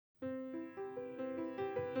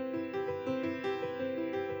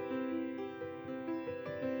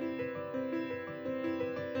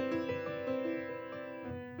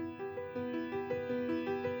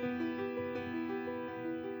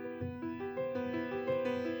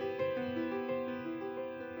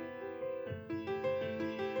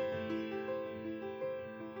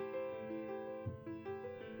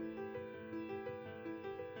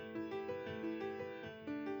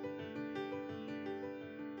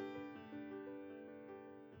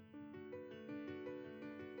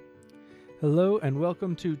Hello and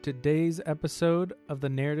welcome to today's episode of the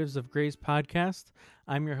Narratives of Grace podcast.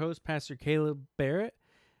 I'm your host, Pastor Caleb Barrett,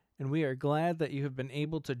 and we are glad that you have been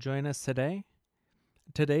able to join us today.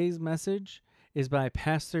 Today's message is by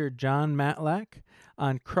Pastor John Matlack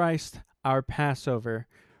on Christ, our Passover,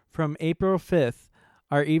 from April 5th,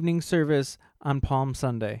 our evening service on Palm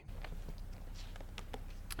Sunday.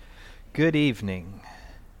 Good evening,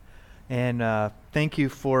 and thank you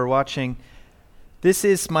for watching. This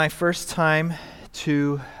is my first time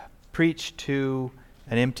to preach to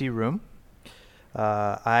an empty room.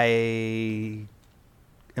 I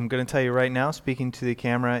am going to tell you right now, speaking to the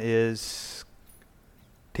camera is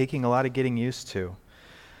taking a lot of getting used to.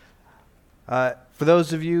 For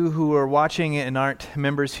those of you who are watching and aren't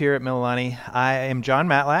members here at Mililani, I am John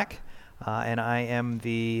Matlack, and I am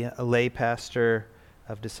the lay pastor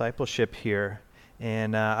of discipleship here.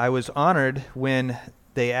 And I was honored when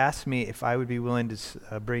they asked me if I would be willing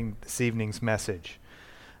to bring this evening's message.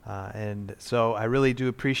 And so I really do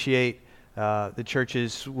appreciate the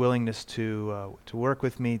church's willingness to work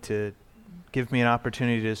with me, to give me an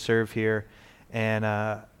opportunity to serve here, and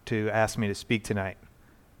to ask me to speak tonight.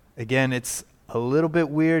 Again, it's a little bit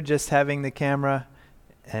weird just having the camera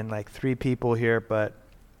and like 3 people here, but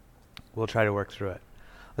we'll try to work through it.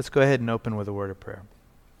 Let's go ahead and open with a word of prayer.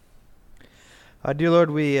 Dear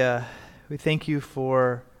Lord, we thank you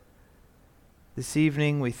for this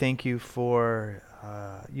evening. We thank you for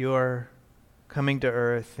your coming to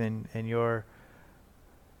earth and your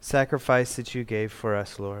sacrifice that you gave for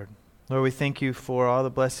us, Lord. Lord, we thank you for all the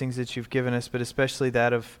blessings that you've given us, but especially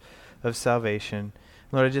that of salvation.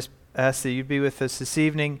 Lord, I just ask that you'd be with us this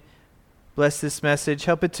evening. Bless this message.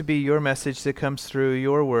 Help it to be your message that comes through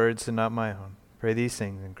your words and not my own. Pray these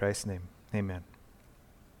things in Christ's name. Amen.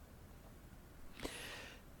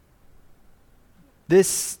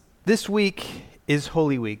 This week is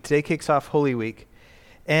Holy Week. Today kicks off Holy Week.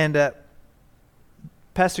 And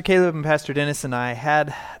Pastor Caleb and Pastor Dennis and I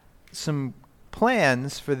had some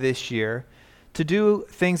plans for this year to do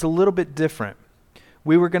things a little bit different.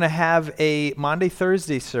 We were going to have a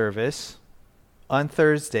Maundy-Thursday service on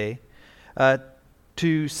Thursday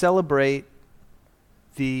to celebrate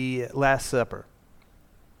the Last Supper.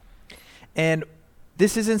 And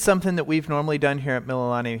this isn't something that we've normally done here at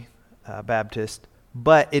Mililani Baptist,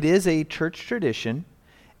 but it is a church tradition,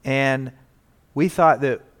 and we thought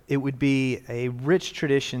that it would be a rich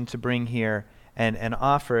tradition to bring here and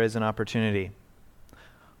offer as an opportunity.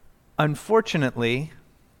 Unfortunately,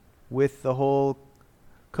 with the whole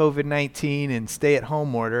COVID-19 and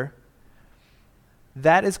stay-at-home order,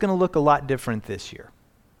 that is going to look a lot different this year.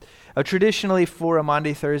 Traditionally, for a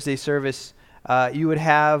Maundy-Thursday service, you would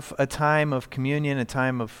have a time of communion, a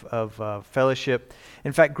time of fellowship.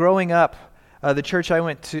 In fact, growing up, the church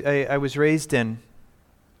I was raised in,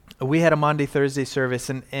 we had a Maundy-Thursday service,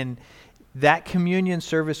 and that communion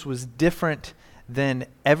service was different than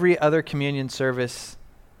every other communion service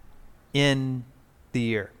in the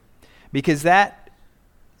year. Because that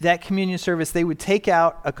communion service, they would take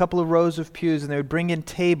out a couple of rows of pews, and they would bring in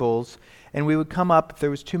tables, and we would come up. If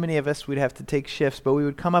there was too many of us, we'd have to take shifts, but we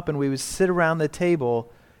would come up and we would sit around the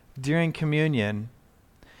table during communion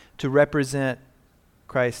to represent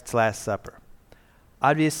Christ's Last Supper.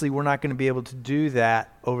 Obviously, we're not going to be able to do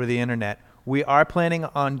that over the internet. We are planning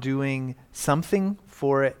on doing something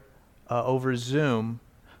for it over Zoom,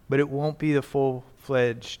 but it won't be the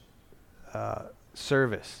full-fledged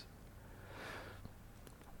service.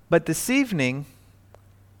 But this evening,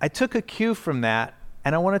 I took a cue from that,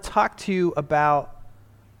 and I want to talk to you about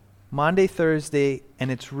Maundy, Thursday, and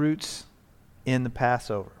its roots in the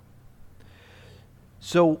Passover.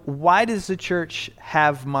 So why does the church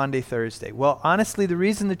have Maundy, Thursday? Well, honestly, the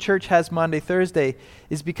reason the church has Maundy, Thursday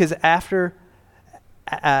is because after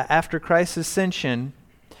Christ's ascension,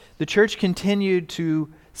 the church continued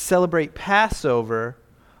to celebrate Passover,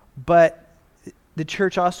 but the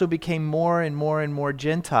church also became more and more and more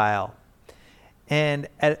Gentile. And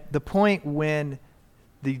at the point when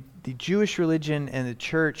the Jewish religion and the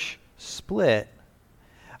church split,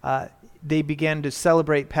 they began to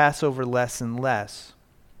celebrate Passover less and less.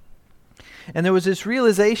 And there was this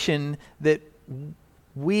realization that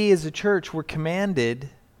we as a church were commanded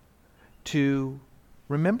to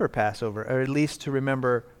remember Passover, or at least to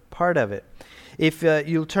remember part of it. If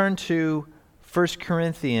you'll turn to 1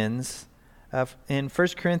 Corinthians, in 1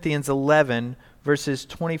 Corinthians 11, verses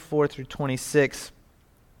 24 through 26,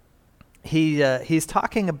 he's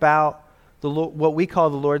talking about what we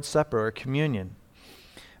call the Lord's Supper, or communion.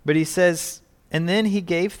 But he says, "And then he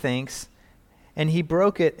gave thanks, and he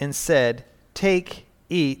broke it and said, 'Take,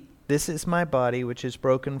 eat, this is my body, which is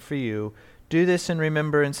broken for you. Do this in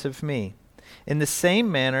remembrance of me.' In the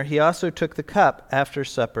same manner, he also took the cup after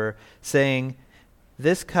supper, saying,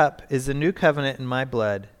 "This cup is the new covenant in my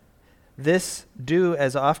blood. This do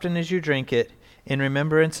as often as you drink it in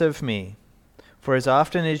remembrance of me. For as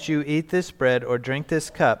often as you eat this bread or drink this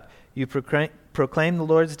cup, you proclaim the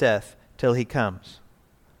Lord's death till he comes."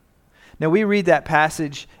 Now, we read that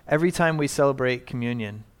passage every time we celebrate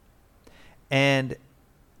communion. And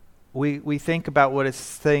we think about what it's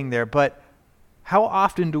saying there, but how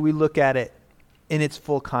often do we look at it in its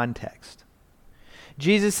full context?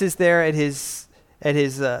 Jesus is there at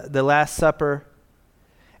the Last Supper,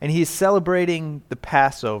 and he's celebrating the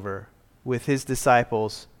Passover with his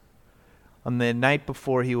disciples on the night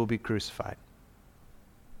before he will be crucified.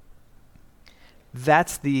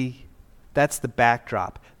 That's the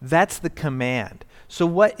backdrop. That's the command. So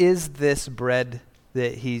what is this bread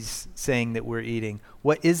that he's saying that we're eating?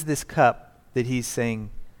 What is this cup that he's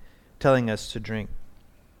telling us to drink?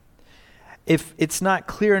 If it's not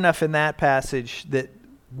clear enough in that passage that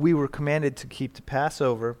we were commanded to keep the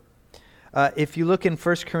Passover, if you look in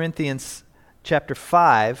 1 Corinthians chapter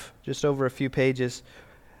 5, just over a few pages,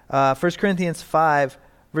 1 Corinthians 5,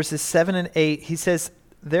 verses 7 and 8, he says,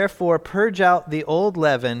 "Therefore purge out the old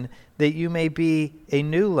leaven, that you may be a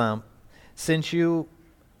new lump, since you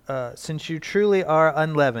truly are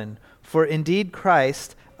unleavened. For indeed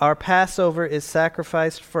Christ, our Passover, is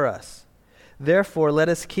sacrificed for us. Therefore let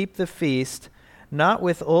us keep the feast, not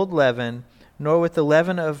with old leaven, nor with the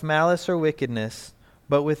leaven of malice or wickedness,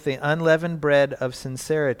 but with the unleavened bread of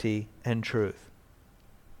sincerity and truth."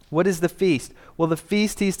 What is the feast? Well, the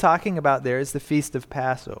feast he's talking about there is the Feast of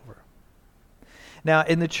Passover. Now,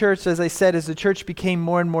 in the church, as I said, as the church became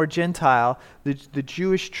more and more Gentile, the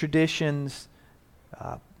Jewish traditions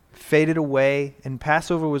faded away, and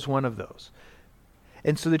Passover was one of those.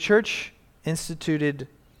 And so the church instituted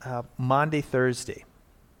Maundy Thursday.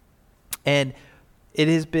 And it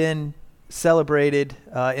has been celebrated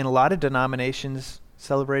in a lot of denominations,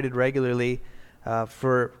 celebrated regularly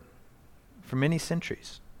for many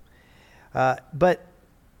centuries. But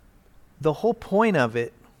the whole point of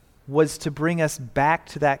it was to bring us back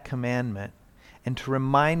to that commandment and to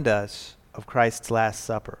remind us of Christ's Last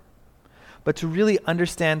Supper. But to really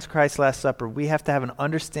understand Christ's Last Supper, we have to have an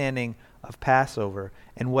understanding of Passover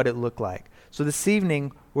and what it looked like. So this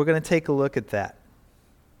evening, we're going to take a look at that.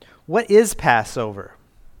 What is Passover?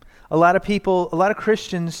 A lot of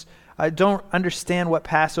Christians don't understand what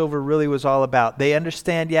Passover really was all about. They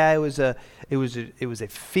understand, it was a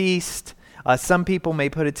feast. Some people may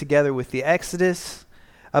put it together with the Exodus,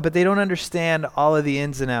 but they don't understand all of the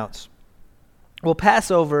ins and outs. Well,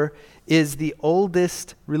 Passover is the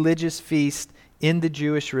oldest religious feast in the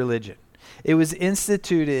Jewish religion. It was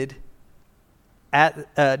instituted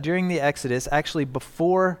during the Exodus, actually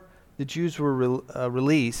before the Jews were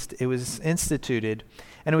released. It was instituted,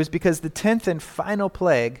 and it was because the 10th and final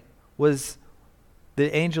plague was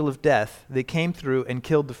the angel of death that came through and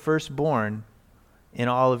killed the firstborn in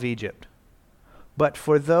all of Egypt. But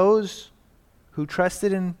for those who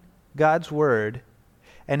trusted in God's word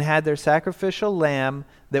and had their sacrificial lamb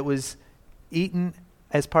that was eaten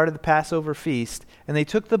as part of the Passover feast, and they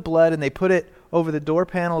took the blood and they put it over the door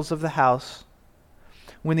panels of the house,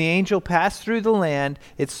 when the angel passed through the land,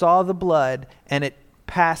 it saw the blood and it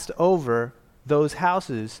passed over those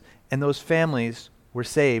houses, and those families were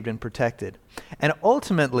saved and protected. And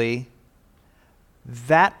ultimately,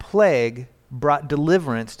 that plague brought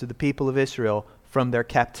deliverance to the people of Israel from their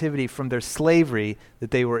captivity, from their slavery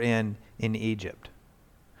that they were in Egypt.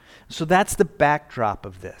 So that's the backdrop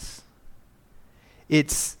of this.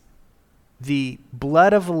 It's the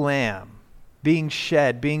blood of a lamb being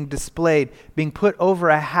shed, being displayed, being put over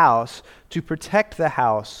a house to protect the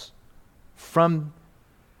house from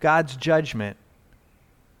God's judgment,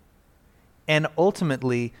 and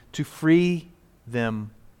ultimately to free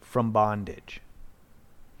them from bondage.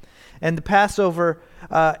 And the Passover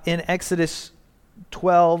in Exodus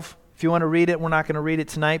 12, if you want to read it, we're not going to read it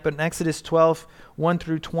tonight, but in Exodus 12, 1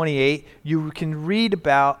 through 28, you can read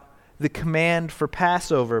about the command for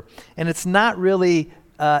Passover. And it's not really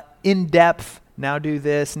in-depth, now do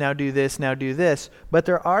this, now do this, now do this, but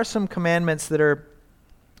there are some commandments that are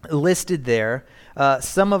listed there.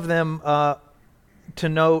 Some of them to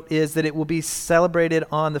note is that it will be celebrated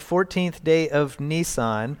on the 14th day of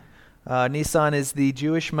Nisan. Nisan is the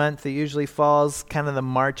Jewish month that usually falls kind of the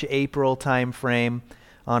March-April time frame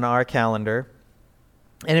on our calendar.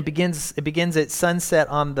 And it begins at sunset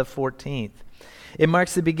on the 14th. It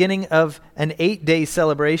marks the beginning of an 8-day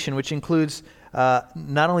celebration, which includes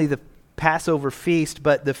not only the Passover feast,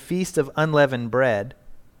 but the Feast of Unleavened Bread.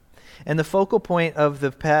 And the focal point of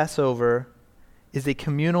the Passover is a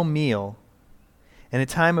communal meal and a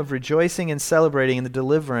time of rejoicing and celebrating in the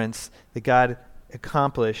deliverance that God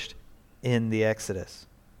accomplished in the Exodus.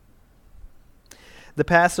 The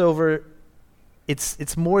Passover,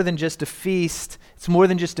 it's more than just a feast. It's more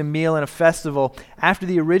than just a meal and a festival. After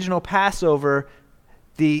the original Passover,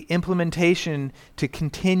 the implementation to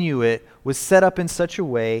continue it was set up in such a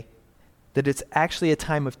way that it's actually a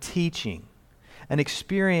time of teaching, an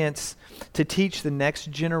experience to teach the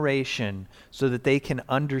next generation so that they can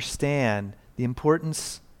understand the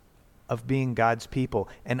importance of being God's people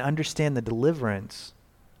and understand the deliverance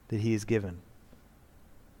that he has given.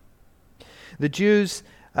 The Jews,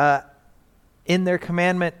 in their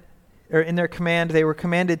command, they were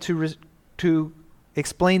commanded to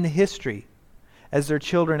explain the history as their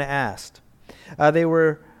children asked. They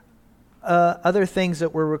were other things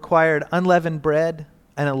that were required: unleavened bread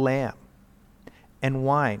and a lamb and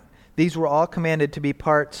wine. These were all commanded to be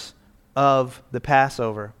parts of the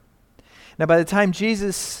Passover. Now, by the time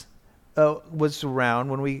Jesus was around,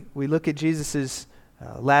 when we look at Jesus'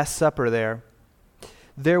 Last Supper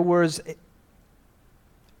there was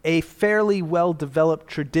a fairly well-developed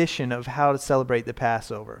tradition of how to celebrate the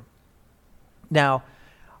Passover. Now,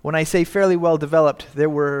 when I say fairly well-developed, there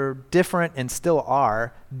were different, and still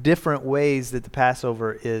are, different ways that the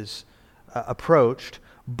Passover is approached,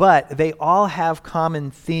 but they all have common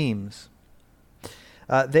themes.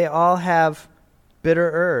 They all have bitter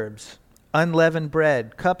herbs, unleavened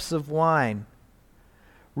bread, cups of wine,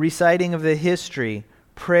 reciting of the history,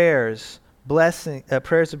 prayers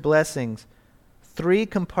of blessings, 3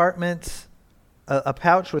 compartments, a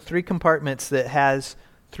pouch with 3 compartments that has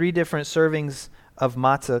 3 different servings of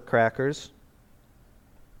matzah crackers,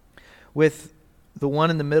 with the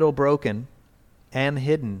one in the middle broken and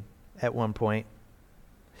hidden at one point.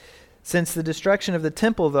 Since the destruction of the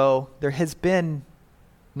temple, though, there has been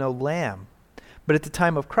no lamb. But at the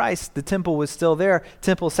time of Christ, the temple was still there.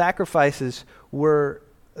 Temple sacrifices were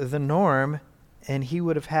the norm, and he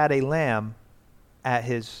would have had a lamb at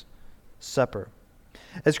his supper.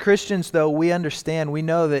 As Christians, though, we understand, we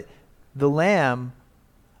know that the lamb,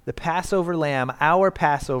 the Passover lamb, our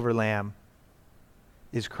Passover lamb,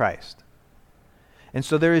 is Christ. And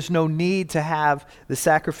so there is no need to have the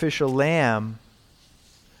sacrificial lamb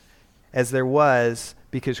as there was,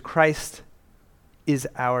 because Christ is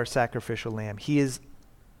our sacrificial lamb. He is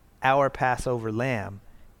our Passover lamb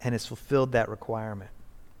and has fulfilled that requirement.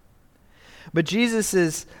 But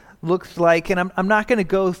Jesus looks like, and I'm not going to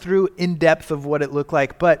go through in depth of what it looked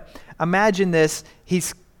like, but imagine this.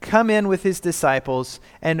 He's come in with his disciples,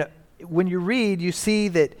 and when you read, you see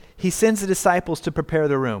that he sends the disciples to prepare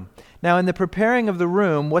the room. Now, in the preparing of the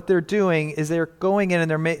room, what they're doing is they're going in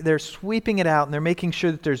and they're sweeping it out, and they're making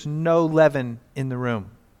sure that there's no leaven in the room.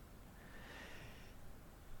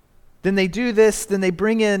 Then they do this, then they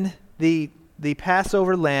bring in the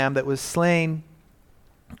Passover lamb that was slain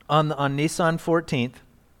on Nisan 14th,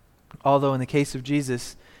 although in the case of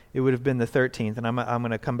Jesus, it would have been the 13th, and I'm going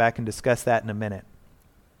to come back and discuss that in a minute.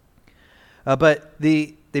 But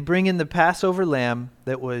they bring in the Passover lamb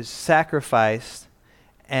that was sacrificed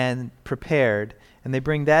and prepared, and they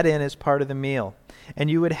bring that in as part of the meal. And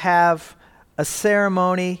you would have a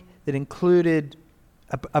ceremony that included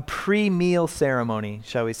a pre-meal ceremony,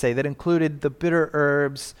 shall we say, that included the bitter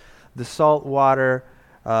herbs, the salt water,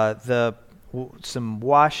 some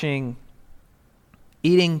washing,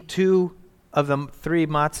 eating 2 of the 3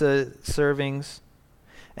 matzah servings,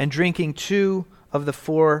 and drinking 2 of the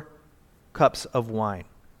 4 cups of wine.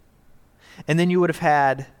 And then you would have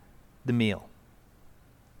had the meal.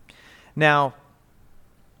 Now,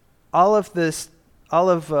 all of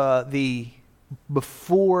the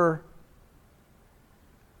before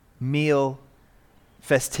meal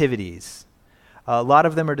festivities, a lot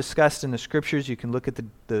of them are discussed in the scriptures. You can look at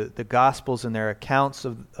the Gospels and their accounts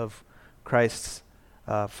of Christ's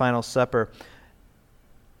final supper.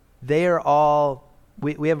 They are all,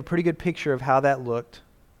 we have a pretty good picture of how that looked,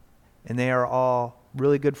 and they are all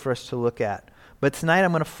really good for us to look at. But tonight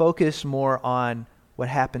I'm going to focus more on what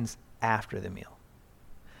happens after the meal.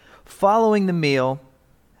 Following the meal,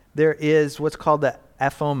 there is what's called the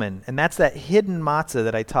aphomen, and that's that hidden matzah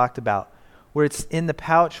that I talked about, where it's in the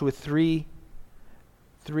pouch with three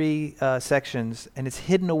sections, and it's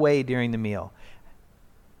hidden away during the meal.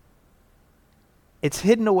 It's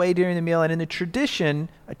hidden away during the meal, and in the tradition,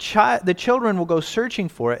 the children will go searching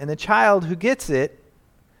for it, and the child who gets it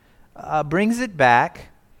brings it back,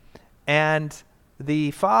 and the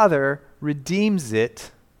father redeems it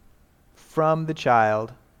from the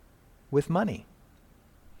child with money.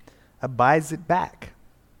 Buys it back.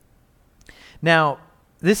 Now,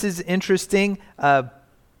 this is interesting. The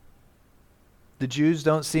The Jews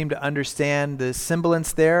don't seem to understand the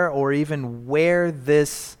semblance there or even where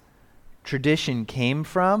this tradition came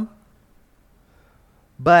from.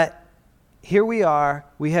 But here we are.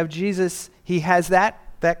 We have Jesus. He has that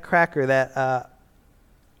cracker that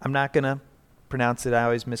I'm not going to pronounce it. I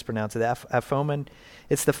always mispronounce it. Aphomen.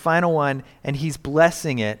 It's the final one, and he's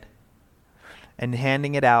blessing it and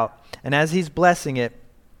handing it out. And as he's blessing it,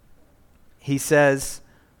 he says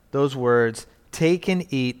those words, "Take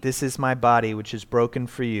and eat. This is my body, which is broken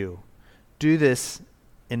for you. Do this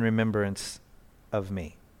in remembrance of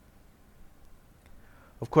me."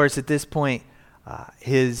 Of course, at this point,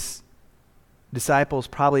 his disciples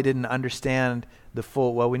probably didn't understand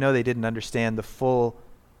we know they didn't understand the full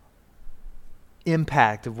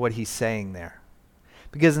impact of what he's saying there.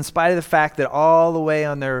 Because in spite of the fact that all the way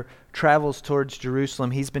on their travels towards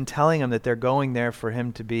Jerusalem, he's been telling them that they're going there for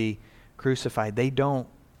him to be crucified, they don't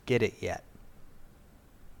get it yet.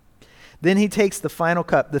 Then he takes the final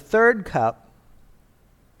cup, the third cup,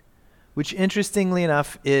 which interestingly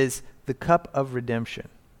enough is the cup of redemption.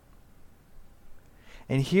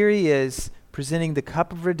 And here he is presenting the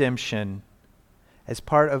cup of redemption as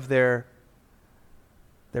part of their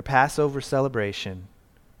Passover celebration.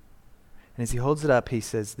 And as he holds it up, he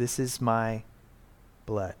says, "This is my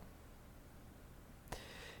blood."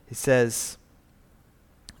 He says,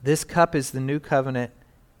 "This cup is the new covenant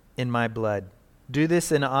in my blood. Do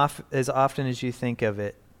this as often as you think of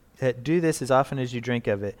it. Do this as often as you drink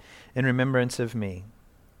of it in remembrance of me."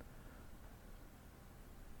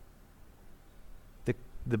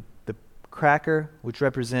 The cracker, which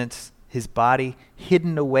represents his body,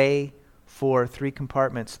 hidden away for 3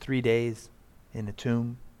 compartments, 3 days in the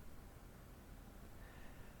tomb.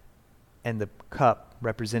 And the cup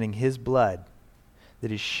representing his blood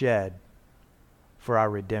that is shed for our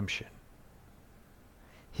redemption.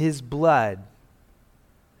 His blood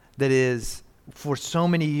that is for so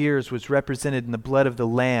many years was represented in the blood of the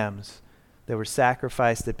lambs that were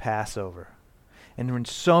sacrificed at Passover. And when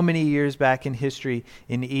so many years back in history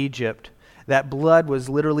in Egypt, that blood was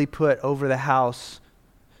literally put over the house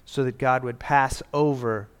so that God would pass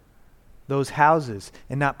over those houses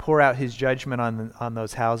and not pour out his judgment on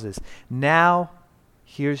those houses. Now,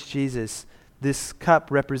 here's Jesus. This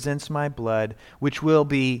cup represents my blood, which will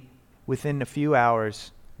be, within a few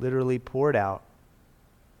hours, literally poured out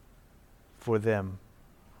for them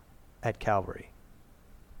at Calvary.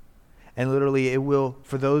 And literally it will,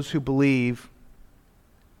 for those who believe,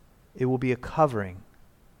 it will be a covering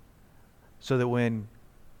so that when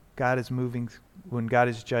God is moving, when God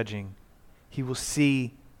is judging, he will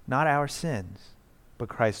see not our sins, but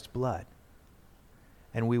Christ's blood.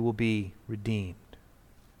 And we will be redeemed.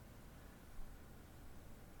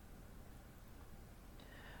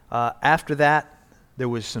 After that, there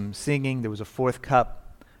was some singing. There was a 4th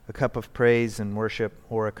cup, a cup of praise and worship,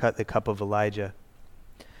 or the cup of Elijah.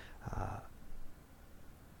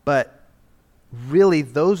 But really,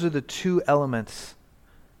 those are the 2 elements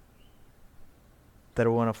that I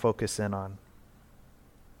want to focus in on.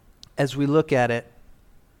 As we look at it,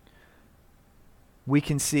 we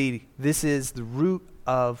can see this is the root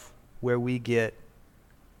of where we get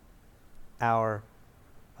our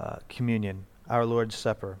communion, our Lord's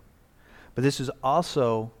Supper. But this is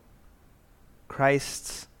also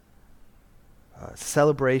Christ's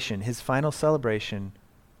celebration, his final celebration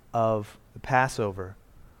of the Passover,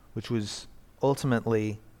 which was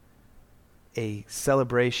ultimately a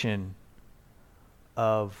celebration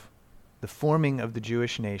of the forming of the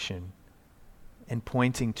Jewish nation and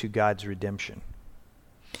pointing to God's redemption.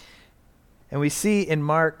 And we see in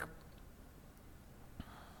Mark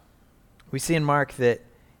that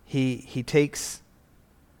he takes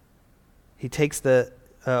the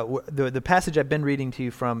passage I've been reading to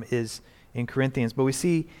you from is in Corinthians, but we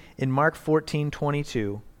see in Mark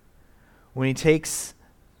 14:22, when he takes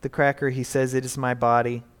the cracker, he says, "It is my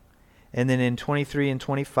body." And then in 23 and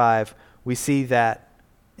 25, we see that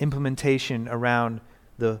implementation around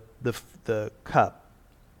the cup.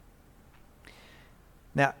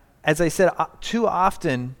 Now, as I said, too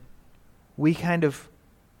often we kind of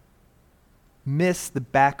miss the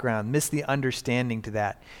background, miss the understanding to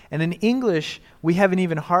that. And in English, we have an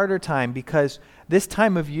even harder time because this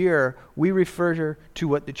time of year, we refer to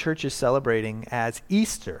what the church is celebrating as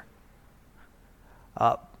Easter.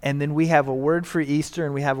 And then we have a word for Easter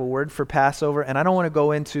and we have a word for Passover. And I don't want to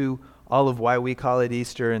go into all of why we call it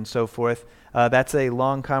Easter and so forth. That's a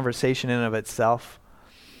long conversation in and of itself.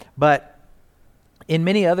 But in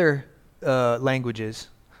many other languages,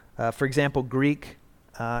 for example, Greek,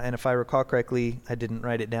 and if I recall correctly, I didn't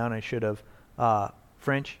write it down, I should have,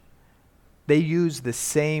 French, they use the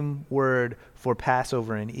same word for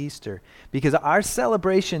Passover and Easter, because our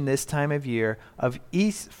celebration this time of year of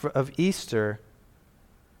Easter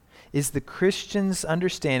is the Christian's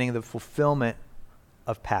understanding of the fulfillment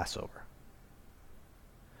of Passover.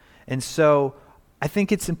 And so I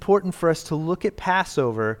think it's important for us to look at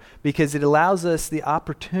Passover because it allows us the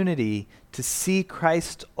opportunity to see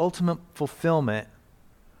Christ's ultimate fulfillment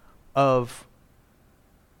of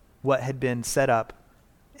what had been set up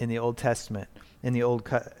in the Old Testament, in the Old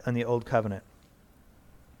Covenant.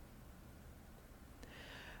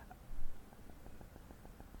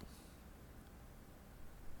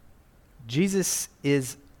 Jesus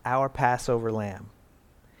is our Passover lamb,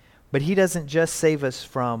 but he doesn't just save us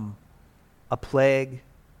from a plague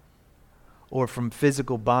or from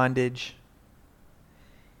physical bondage.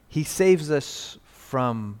 He saves us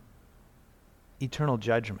from eternal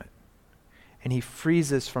judgment, and he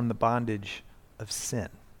frees us from the bondage of sin.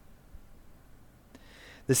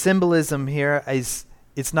 The symbolism here is,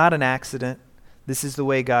 it's not an accident. This is the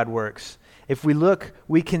way God works. If we look,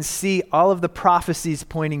 we can see all of the prophecies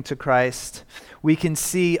pointing to Christ. We can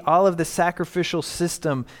see all of the sacrificial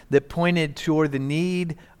system that pointed toward the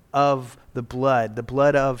need of the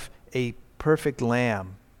blood of a perfect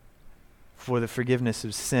lamb for the forgiveness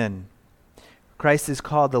of sin. Christ is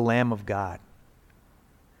called the Lamb of God.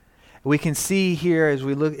 We can see here as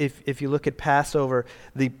we look, if you look at Passover,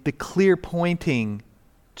 the clear pointing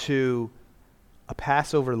to a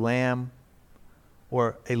Passover lamb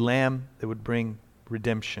or a lamb that would bring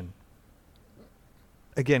redemption.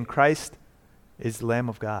 Again, Christ is the Lamb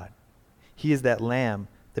of God. He is that lamb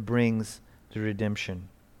that brings the redemption.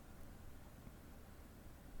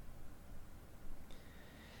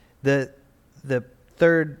 The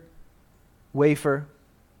third wafer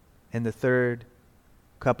and the third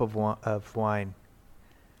cup of wine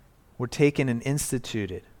were taken and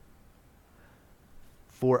instituted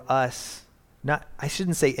for us. I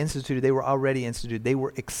shouldn't say instituted, they were already instituted. They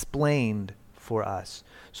were explained for us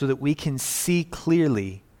so that we can see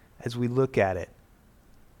clearly as we look at it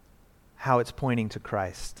how it's pointing to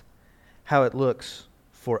Christ, how it looks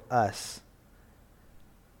for us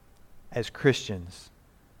as Christians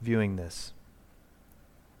viewing this.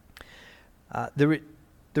 The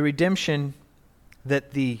redemption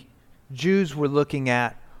that the Jews were looking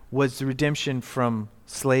at was the redemption from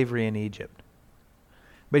slavery in Egypt.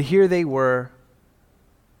 But here they were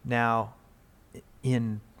now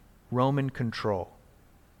in Roman control.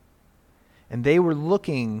 And they were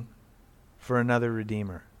looking for another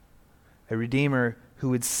redeemer, a redeemer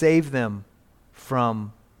who would save them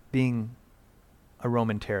from being a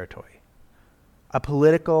Roman territory. A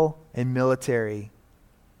political and military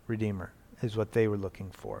redeemer is what they were looking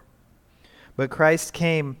for. But Christ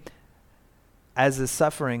came as a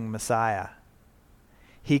suffering Messiah.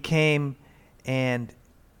 He came and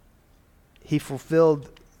he fulfilled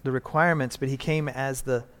the requirements, but he came as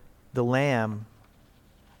the lamb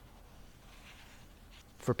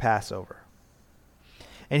for Passover.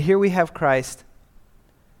 And here we have Christ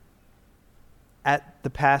at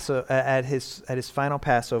his final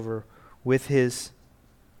Passover with his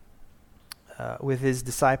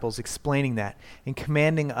disciples, explaining that and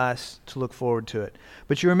commanding us to look forward to it.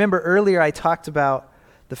 But you remember earlier I talked about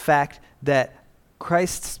the fact that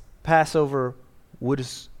Christ's Passover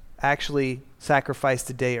was actually sacrificed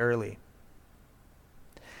a day early.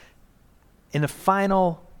 In the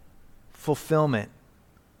final fulfillment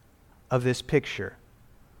of this picture,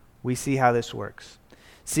 we see how this works.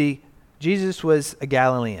 See, Jesus was a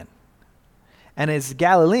Galilean. And as a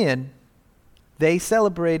Galilean,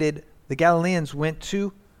 the Galileans went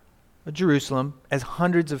to Jerusalem as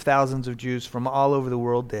hundreds of thousands of Jews from all over the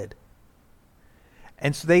world did.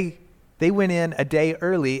 And so they went in a day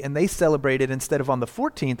early and they celebrated instead of on the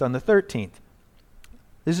 14th, on the 13th.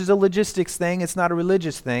 This is a logistics thing. It's not a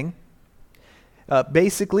religious thing.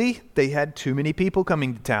 Basically, they had too many people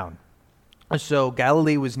coming to town. So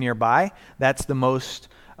Galilee was nearby. That's the most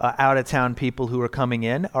out-of-town people who are coming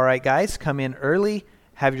in. All right, guys, come in early,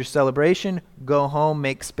 have your celebration, go home,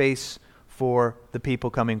 make space for the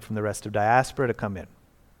people coming from the rest of diaspora to come in.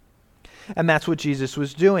 And that's what Jesus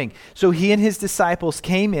was doing. So he and his disciples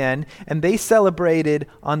came in and they celebrated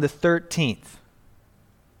on the 13th.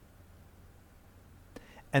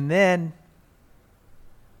 And then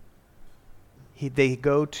they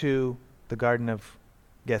go to the Garden of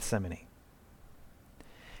Gethsemane.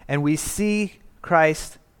 And we see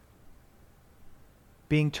Christ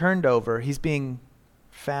being turned over. He's being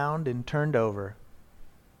found and turned over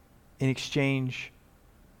in exchange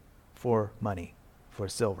for money, for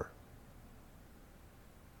silver.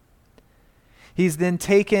 He's then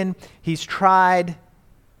taken, he's tried,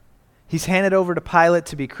 He's handed over to Pilate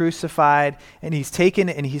to be crucified, and he's taken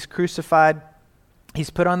and he's crucified. He's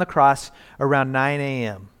put on the cross around 9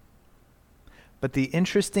 a.m. But the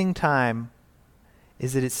interesting time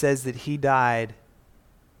is that it says that he died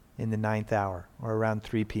in the 9th hour, or around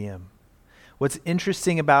 3 p.m. What's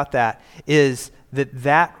interesting about that is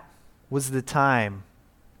that was the time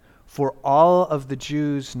for all of the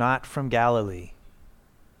Jews not from Galilee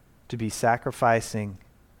to be sacrificing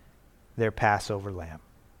their Passover lamb.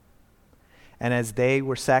 And as they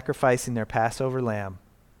were sacrificing their Passover lamb,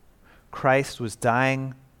 Christ was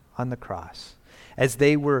dying on the cross. As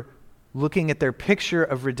they were looking at their picture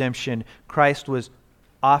of redemption, Christ was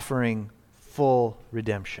offering full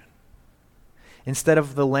redemption. Instead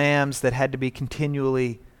of the lambs that had to be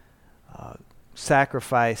continually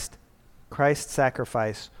sacrificed, Christ's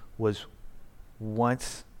sacrifice was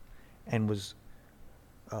once and was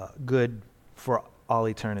good for all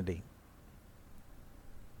eternity.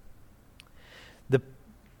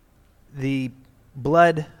 The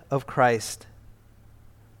blood of Christ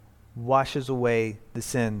washes away the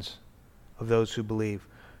sins of those who believe.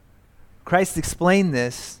 Christ explained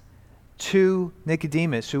this to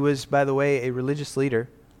Nicodemus, who was, by the way, a religious leader,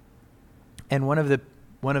 and one of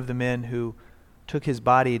the men who took his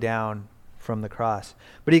body down from the cross.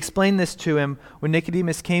 But he explained this to him when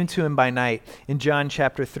Nicodemus came to him by night in John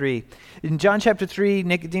chapter 3. In John chapter 3,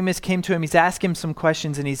 Nicodemus came to him. He's asking him some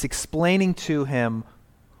questions, and he's explaining to him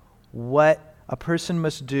what a person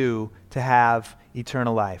must do to have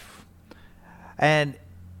eternal life. And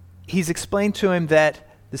he's explained to him that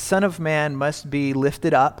the Son of Man must be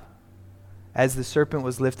lifted up, as the serpent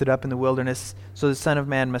was lifted up in the wilderness, so the Son of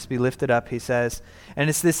Man must be lifted up, he says. And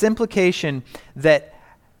it's this implication that,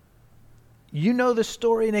 you know the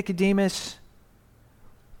story, Nicodemus.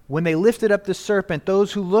 When they lifted up the serpent,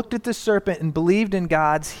 those who looked at the serpent and believed in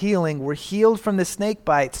God's healing were healed from the snake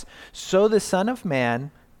bites. So the Son of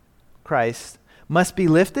Man, Christ, must be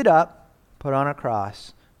lifted up, put on a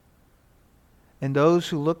cross, and those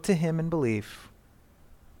who look to him in belief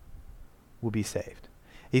will be saved.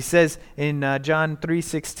 He says in John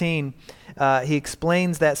 3:16, he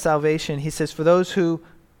explains that salvation. He says,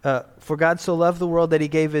 for God so loved the world that he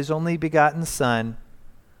gave his only begotten Son,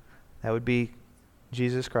 that would be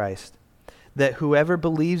Jesus Christ, that whoever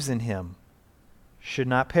believes in him should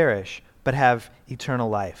not perish, but have eternal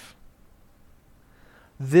life.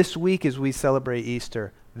 This week as we celebrate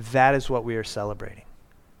Easter, that is what we are celebrating.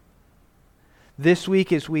 This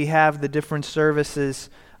week as we have the different services,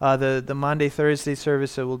 the Monday, Thursday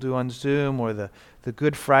service that we'll do on Zoom, or the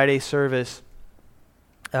Good Friday service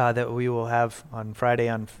that we will have on Friday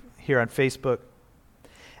here on Facebook.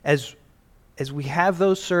 As we have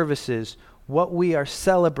those services, what we are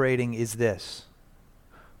celebrating is this.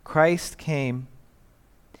 Christ came,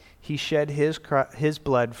 he shed his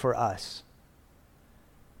blood for us,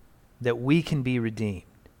 that we can be redeemed.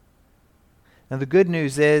 Now the good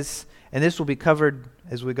news is, and this will be covered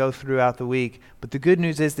as we go throughout the week, but the good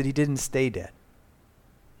news is that he didn't stay dead.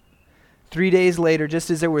 3 days later, just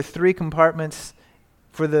as there were 3 compartments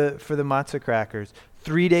for the matzah crackers,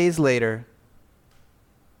 3 days later,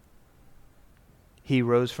 he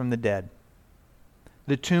rose from the dead.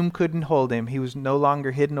 The tomb couldn't hold him. He was no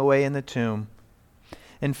longer hidden away in the tomb.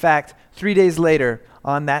 In fact, 3 days later,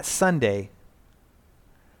 on that Sunday,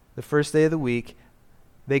 the first day of the week,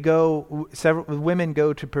 several women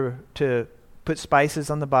go to put spices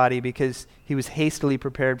on the body because he was hastily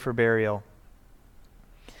prepared for burial.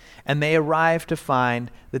 And they arrive to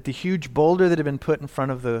find that the huge boulder that had been put in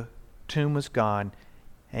front of the tomb was gone,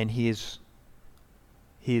 and he has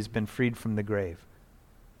been freed from the grave.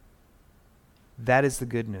 That is the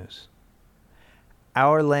good news.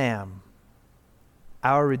 Our Lamb,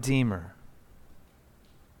 our Redeemer,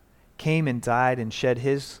 came and died and shed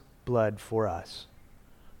his blood for us.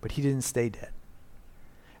 But he didn't stay dead.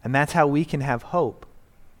 And that's how we can have hope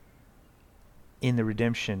in the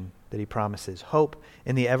redemption that he promises, hope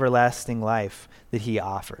in the everlasting life that he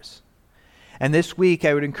offers. And this week,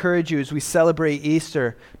 I would encourage you as we celebrate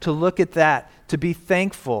Easter to look at that, to be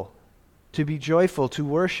thankful, to be joyful, to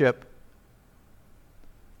worship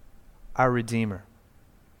our Redeemer.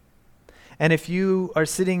 And if you are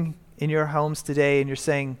sitting in your homes today and you're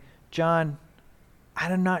saying, John,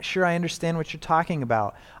 I'm not sure I understand what you're talking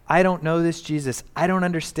about. I don't know this Jesus. I don't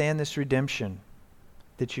understand this redemption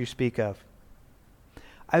that you speak of.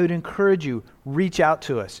 I would encourage you, reach out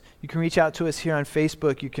to us. You can reach out to us here on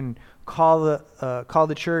Facebook. You can call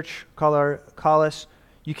the church, call us.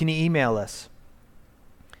 You can email us.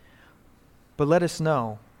 But let us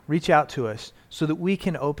know. Reach out to us so that we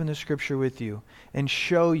can open the Scripture with you and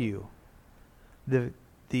show you the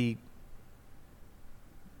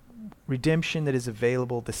redemption that is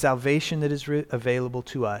available, the salvation that is available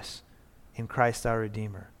to us in Christ our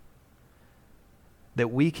Redeemer.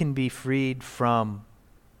 That we can be freed from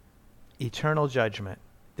eternal judgment,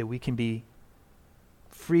 that we can be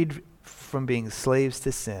freed from being slaves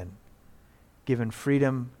to sin, given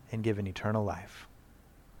freedom and given eternal life.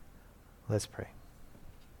 Let's pray.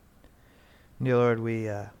 Dear Lord, we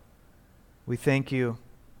thank you.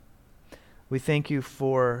 We thank you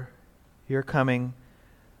for your coming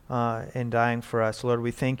and dying for us. Lord,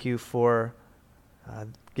 we thank you for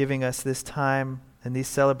giving us this time and these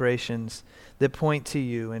celebrations that point to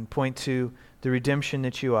you and point to the redemption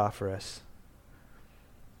that you offer us.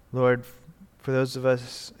 Lord, for those of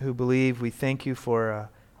us who believe, we thank you for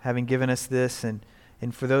having given us this. And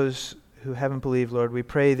for those who haven't believed, Lord, we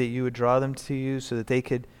pray that you would draw them to you so that they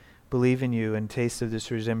could believe in you and taste of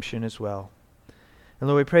this redemption as well. And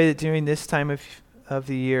Lord, we pray that during this time of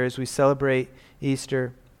the year, as we celebrate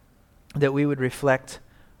Easter, that we would reflect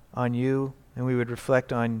on you and we would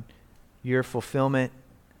reflect on your fulfillment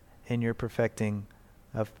and your perfecting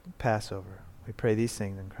of Passover. We pray these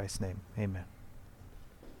things in Christ's name. Amen.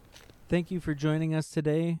 Thank you for joining us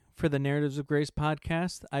today for the Narratives of Grace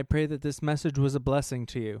podcast. I pray that this message was a blessing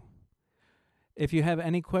to you. If you have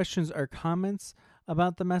any questions or comments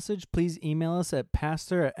about the message, please email us at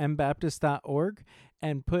pastor@mbaptist.org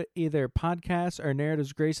and put either podcast or Narratives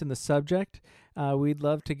of Grace in the subject. We'd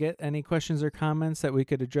love to get any questions or comments that we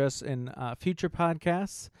could address in future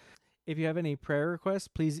podcasts. If you have any prayer requests,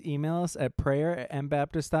 please email us at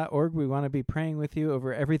prayer@mbaptist.org. We want to be praying with you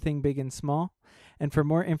over everything big and small. And for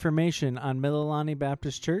more information on Mililani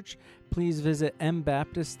Baptist Church, please visit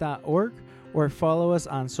mbaptist.org or follow us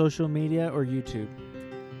on social media or YouTube.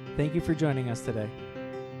 Thank you for joining us today.